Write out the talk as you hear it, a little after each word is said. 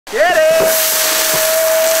Get it!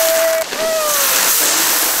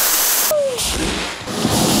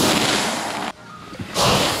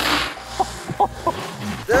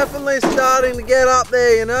 Definitely starting to get up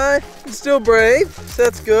there, you know. Can still breathe, so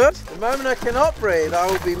that's good. The moment I cannot breathe, I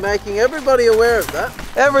will be making everybody aware of that.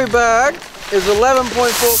 Every bag is 11.4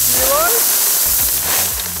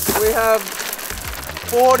 kilos. We have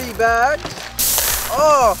 40 bags.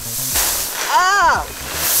 Oh! Ah!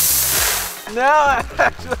 Now I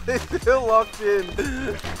actually feel locked in.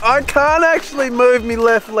 I can't actually move my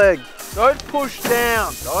left leg. Don't push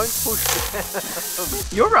down. Don't push down.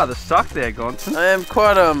 You're rather stuck there, Gonson. I am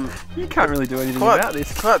quite You can't really do anything about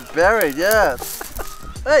this. Quite buried, yeah.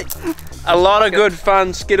 Hey. A lot of good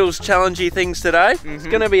fun Skittles challengey things today. It's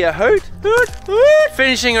gonna be a hoot, hoot, hoot.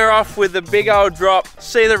 Finishing her off with the big old drop.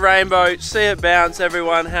 See the rainbow, see it bounce,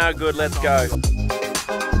 everyone. How good, let's go.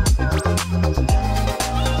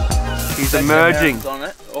 He's emerging from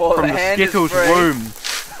the Skittles womb.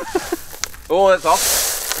 Oh, that's off.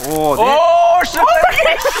 Oh,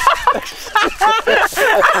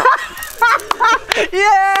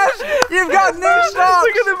 yes! You've got new socks!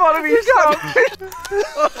 Look at the bottom of your socks!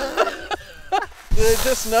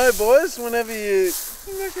 Just know, boys, whenever you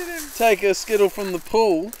take a Skittle from the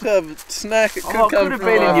pool to have a snack, it could come from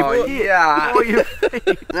been in your pit. Yeah. Or your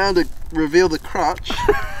feet. Now to reveal the crutch.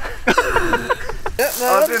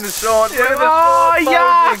 I was in the shorts. Yeah, oh,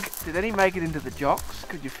 yuck! Did any make it into the jocks?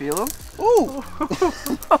 Could you feel them? Ooh!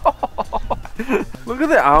 Look at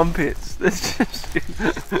the armpits. There's just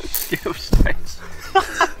Skittle stains.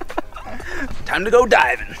 Time to go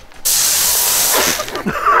diving.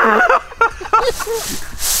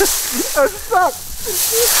 I suck!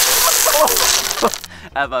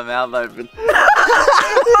 I have my mouth open. In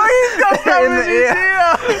the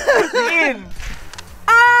ear! In!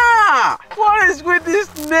 Ah! What is with this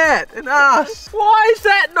net and us? Why is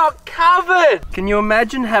that not covered? Can you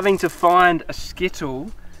imagine having to find a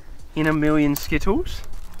Skittle in a million Skittles?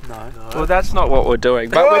 No. Well, that's not what we're doing.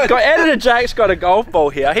 But we've got Editor Jake's got a golf ball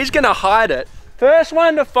here. He's gonna hide it. First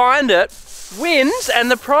one to find it wins, and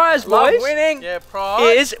the prize, boys, winning. Yeah,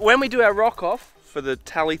 prize. is when we do our rock off for the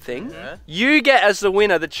tally thing. You get as the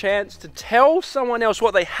winner the chance to tell someone else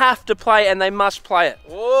what they have to play, and they must play it.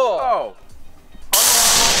 Whoa!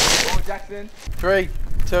 Oh, Jackson. 3,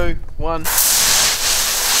 2, 1.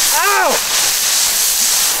 Ow!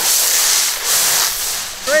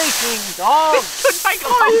 Freaking dog.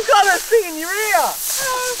 Oh, you got that thing in your ear!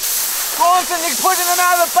 Gonson, you're pushing them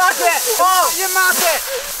out of the bucket. Oh, you muck it.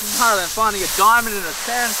 It's harder than finding a diamond in a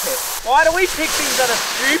sand pit. Why do we pick things that are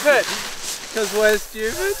stupid? Because we're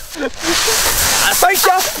stupid? Fake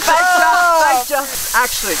jump. Fake jump. Fake jump.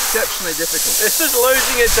 Actually, exceptionally difficult. This is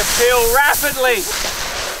losing its appeal rapidly.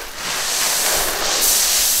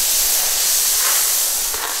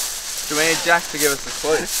 Do we need Jack to give us a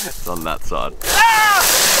clue? It's on that side.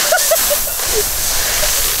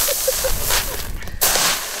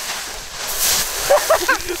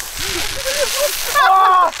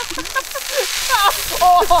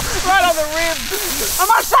 Oh, right on the rim. I'm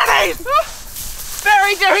on sunnies!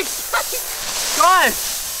 Very, very guys.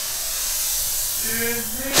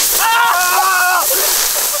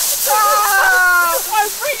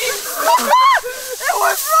 I'm freaking. It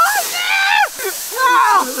was right there! It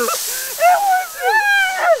was there!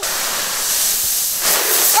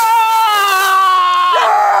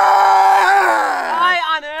 I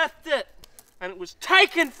unearthed it, and it was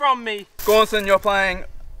taken from me. Gonson, you're playing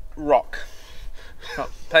rock.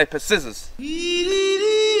 Not paper, scissors.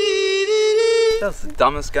 That was the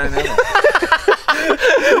dumbest game ever. Why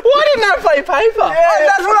didn't I play paper? Yeah,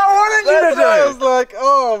 that's what I wanted you to do. I was like,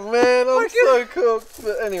 oh man, I'm so cooked.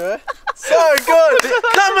 But anyway, so good.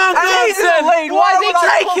 Come on, Gonson. Why did he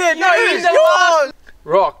take it? No, he's the last.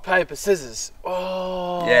 Rock, paper, scissors.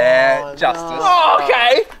 Oh. Yeah, justice. Oh,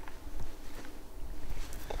 okay.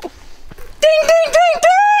 Ding, ding, ding,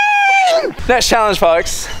 ding! Next challenge,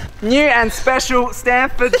 folks. New and special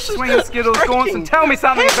Stanford Swing Skittles Gonson. Tell me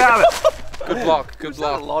something about it. Good block, good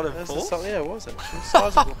block. A lot of Yeah, it was actually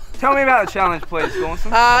sizable. Tell me about the challenge, please,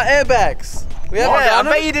 Gonson. Airbags. We haven't I done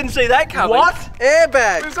bet it. you didn't see that coming. What?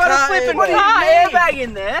 Airbags. We've got a flipping car airbag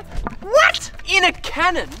in there. What? In a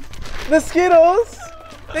cannon? The Skittles.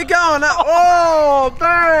 They're going up. Oh,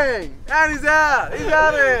 bang! And he's out. He's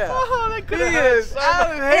out of here. Oh, they could He have hurt is so out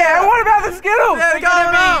much. of here. Yeah, what about the Skittles? They're We're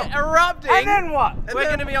going going to be erupting. And then what? We're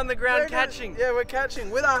going to be on the ground catching. Yeah, we're catching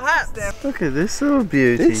with our hats. Look at this little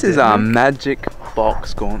beauty. This is our magic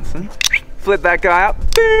box, Gonson. Flip that guy up.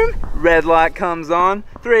 Boom. Red light comes on.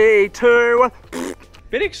 3, 2, 1.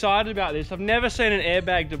 Bit excited about this. I've never seen an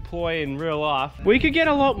airbag deploy in real life. We could get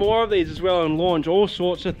a lot more of these as well and launch all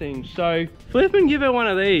sorts of things. So flip and give her one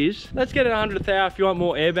of these. Let's get it 100,000 if you want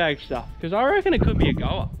more airbag stuff, because I reckon it could be a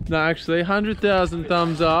goer. No, actually, 100,000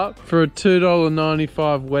 thumbs up for a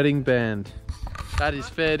 $2.95 wedding band. That is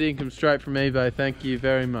fair income straight from eBay. Thank you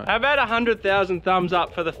very much. How about 100,000 thumbs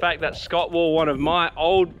up for the fact that Scott wore one of my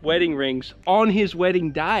old wedding rings on his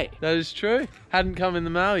wedding day? That is true. Hadn't come in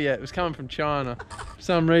the mail yet. It was coming from China. For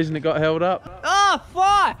some reason, it got held up. Oh,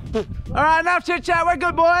 fly! All right, enough chit chat. We're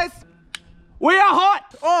good, boys. We are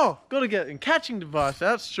hot. Oh, gotta get a catching device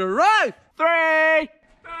out straight. 3,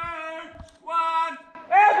 2, 1.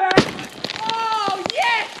 Airbag! Oh,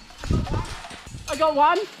 yes! I got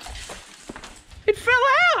one. It fell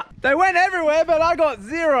out. They went everywhere, but I got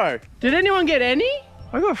 0. Did anyone get any?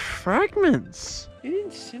 I got fragments. It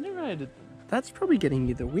incinerated them. That's probably getting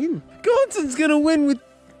you the win. Gonson's gonna win with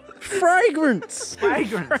fragrance.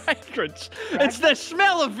 Fragrance. It's the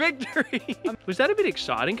smell of victory. Was that a bit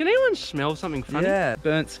exciting? Can anyone smell something funny? Yeah,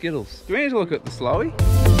 burnt Skittles. Do we need to look at the slowie?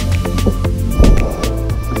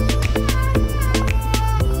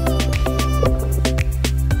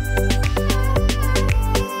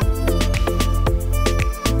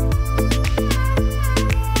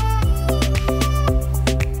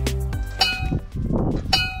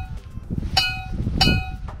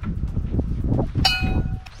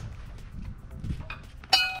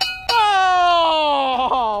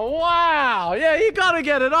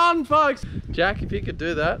 Get it on, folks. Jack, if you could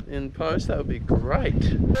do that in post, that would be great.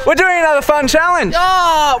 We're doing another fun challenge.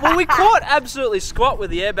 Oh, well, we caught absolutely squat with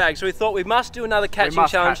the airbag, so we thought we must do another catching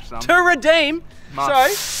challenge to redeem.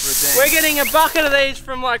 We're getting a bucket of these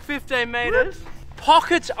from like 15 meters.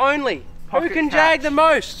 Pockets only. Who can jag the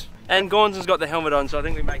most? And Gornson's got the helmet on, so I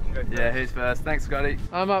think we make him go first. Yeah, who's first? Thanks, Scotty.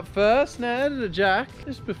 I'm up first. Now, Editor Jack,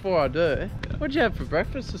 just before I do, what'd you have for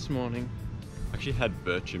breakfast this morning? Actually had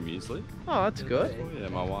bircher muesli. Oh, that's good. Oh, yeah,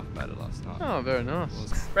 my wife made it last night. Oh, very nice.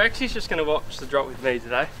 Rexy's just going to watch the drop with me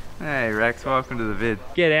today. Hey, Rex, welcome to the vid.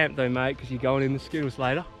 Get amped though, mate, because you're going in the Skittles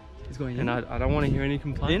later. He's going in. And I don't want to hear any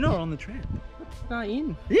complaints. In or on the tram? No,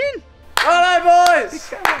 in. In? Righto, boys!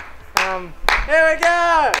 Here we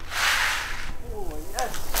go! Oh,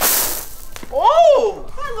 yes. Oh,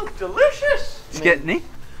 that looks delicious! Did you get any?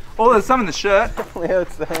 Oh, there's some in the shirt. Definitely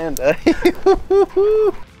hurts the hand, eh?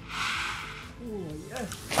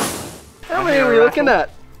 How many are we looking at?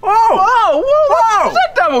 Whoa! Whoa! Whoa! Is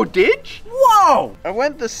that double ditch? Whoa! I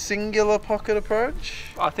went the singular pocket approach.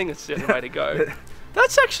 I think it's the way to go.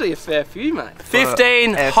 That's actually a fair few, mate.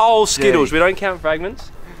 15 FG. whole Skittles. We don't count fragments.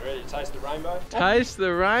 Ready to taste the rainbow? Taste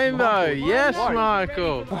the rainbow. Yes,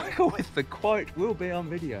 Michael. Michael with the quote will be on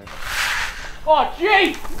video. Oh,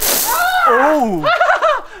 gee! Oh!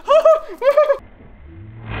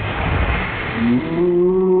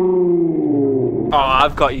 Oh,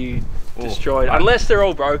 I've got you destroyed. Unless they're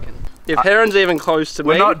all broken. If Heron's even close to me.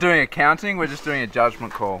 We're not doing accounting, we're just doing a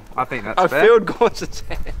judgment call. I think that's fair. I filled Gornson's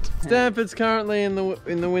hand. Stanford's currently in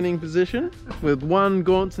the winning position with one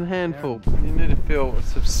Gaunson handful. You need to fill a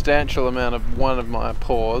substantial amount of one of my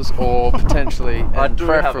paws, or potentially and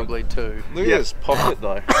preferably two. Look at this pocket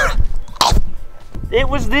though. It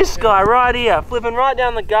was this guy right here, flipping right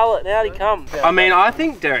down the gullet, and out he comes. I mean, I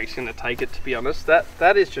think Derek's going to take it, to be honest.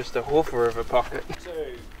 That is just a hoofer of a pocket.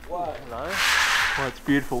 2, 1. No. Oh, it's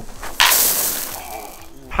beautiful.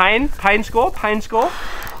 Pain score.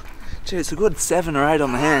 Gee, it's a good 7 or 8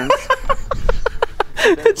 on the hands.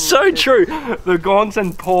 It's so true. The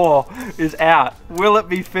Gaunson paw is out. Will it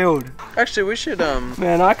be filled? Actually, we should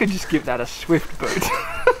Man, I could just give that a swift boot.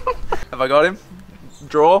 Have I got him?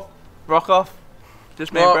 Draw? Rock off?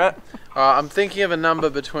 Just me and Brett? I'm thinking of a number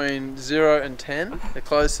between 0 and 10. The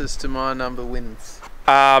closest to my number wins.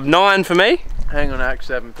 9 for me. Hang on, I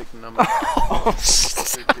actually haven't picked the number.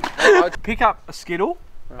 Pick up a Skittle,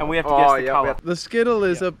 and we have to guess the colour. The Skittle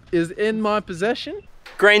is in my possession.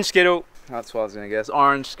 Green Skittle. That's what I was going to guess.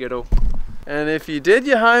 Orange Skittle. And if you did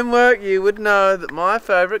your homework, you would know that my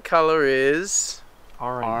favourite colour is...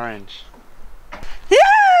 Orange. Yeah!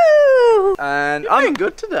 And You're doing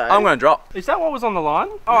good today. I'm going to drop. Is that what was on the line?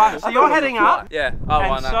 Oh, so you're heading up? Yeah.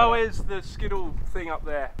 And so is the Skittle thing up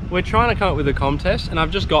there. We're trying to come up with a contest, and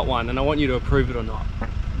I've just got one, and I want you to approve it or not.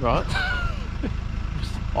 Right.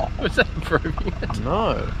 Was that approving it?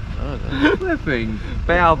 No. Flipping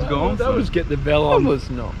valve's gone. That was get the bell on. That was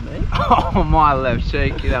not me. Oh, my left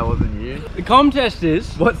cheek. That wasn't you. The contest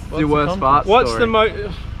is... What's your worst fart What's story?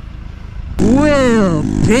 the Well,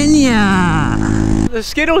 pinya! The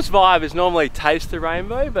Skittles vibe is normally taste the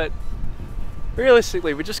rainbow, but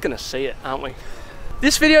realistically we're just going to see it, aren't we?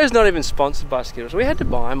 This video is not even sponsored by Skittles. We had to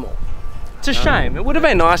buy more. It's a shame. It would have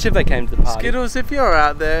been nice if they came to the party. Skittles, if you're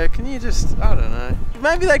out there, can you just, I don't know,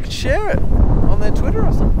 maybe they could share it on their Twitter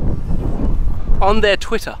or something. On their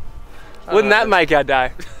Twitter. Wouldn't that make our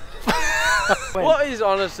day? What is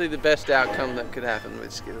honestly the best outcome that could happen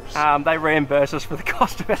with Skittles? They reimburse us for the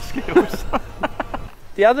cost of our Skittles.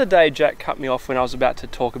 The other day Jack cut me off when I was about to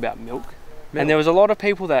talk about milk. And there was a lot of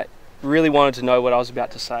people that really wanted to know what I was about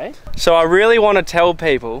to say. So I really want to tell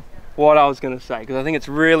people what I was going to say because I think it's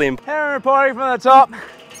really important. Heron reporting from the top.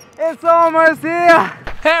 It's almost here.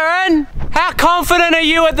 Heron, how confident are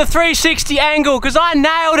you at the 360 angle? Because I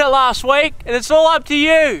nailed it last week and it's all up to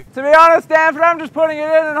you. To be honest, Stanford, I'm just putting it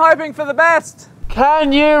in and hoping for the best.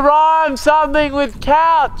 Can you rhyme something with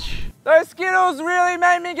couch? Those Skittles really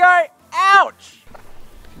made me go, ouch.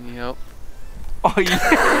 Can you help? Oh,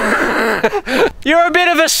 you're a bit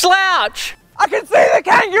of a slouch. I can see the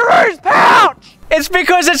kangaroo's pouch. It's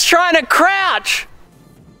because it's trying to crouch.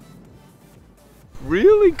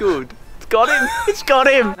 Really good. It's got him. It's got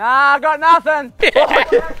him. Nah, I got nothing.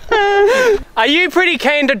 Are you pretty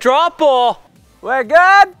keen to drop or? We're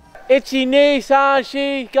good. Itchy knee,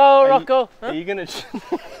 Sanshi. Go, Rocco. Are you gonna?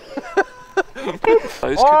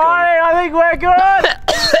 Alright, I think we're good.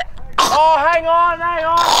 Oh, hang on.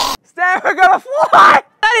 Stanford got a fly.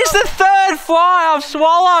 That is the third fly I've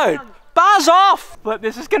swallowed. Buzz off. But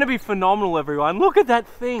this is going to be phenomenal, everyone. Look at that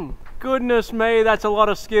thing. Goodness me, that's a lot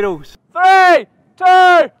of Skittles. 3,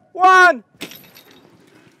 2, 1.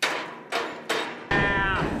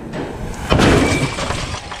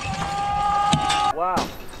 Wow.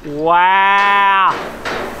 Wow.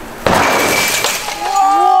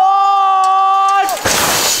 What?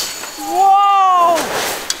 Whoa!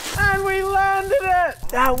 And we landed it.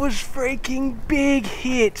 That was freaking big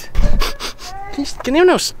hit. Can anyone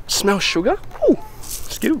else smell sugar? Ooh,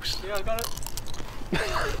 Skittles. Yeah, I got it.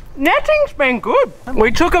 Netting's been good. We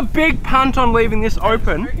took a big punt on leaving this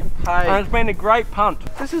open, and it's been a great punt.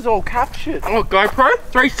 This is all captured. Oh, GoPro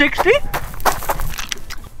 360.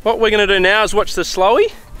 What we're gonna do now is watch the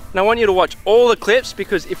slowie. And I want you to watch all the clips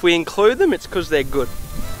because if we include them, it's because they're good.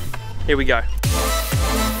 Here we go.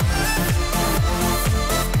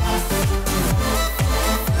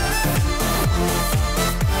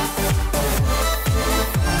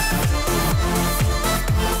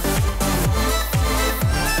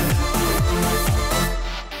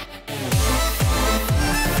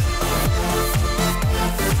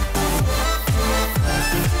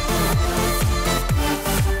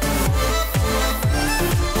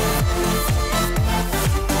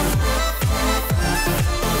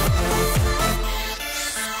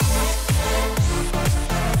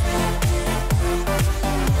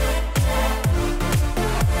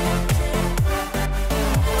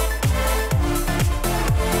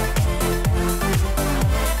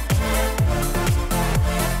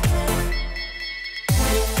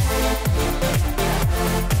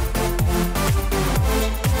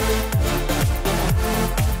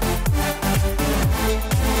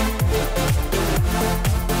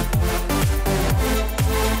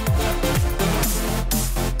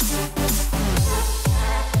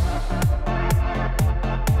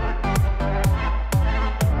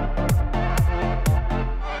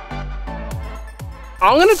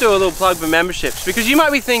 I'm going to do a little plug for memberships because you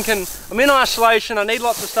might be thinking, I'm in isolation, I need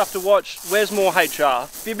lots of stuff to watch, where's more HR?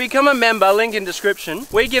 If you become a member, link in description,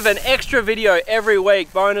 we give an extra video every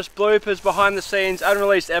week, bonus bloopers, behind the scenes,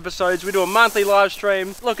 unreleased episodes, we do a monthly live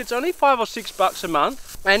stream. Look, it's only $5 or $6 a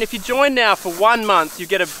month, and if you join now for 1 month, you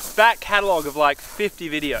get a back catalogue of like 50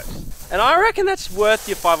 videos. And I reckon that's worth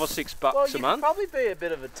your $5 or $6 a month. Well, you'd probably be a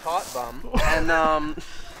bit of a tight bum, and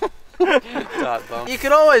you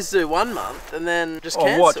could always do 1 month and then just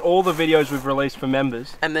cancel. Or watch all the videos we've released for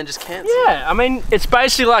members. And then just cancel. Yeah, I mean, it's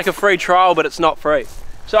basically like a free trial, but it's not free.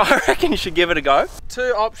 So I reckon you should give it a go. 2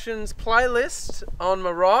 options, playlist on my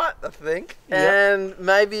right, I think. Yep. And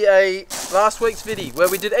maybe a last week's video where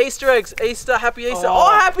we did Easter eggs. Easter, happy Easter. Oh,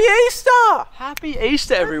 happy Easter! Happy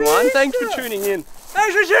Easter, everyone. Easter. Thanks for tuning in.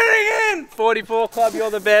 Thanks for tuning in! 44 Club, you're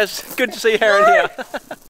the best. Good to see Heron here.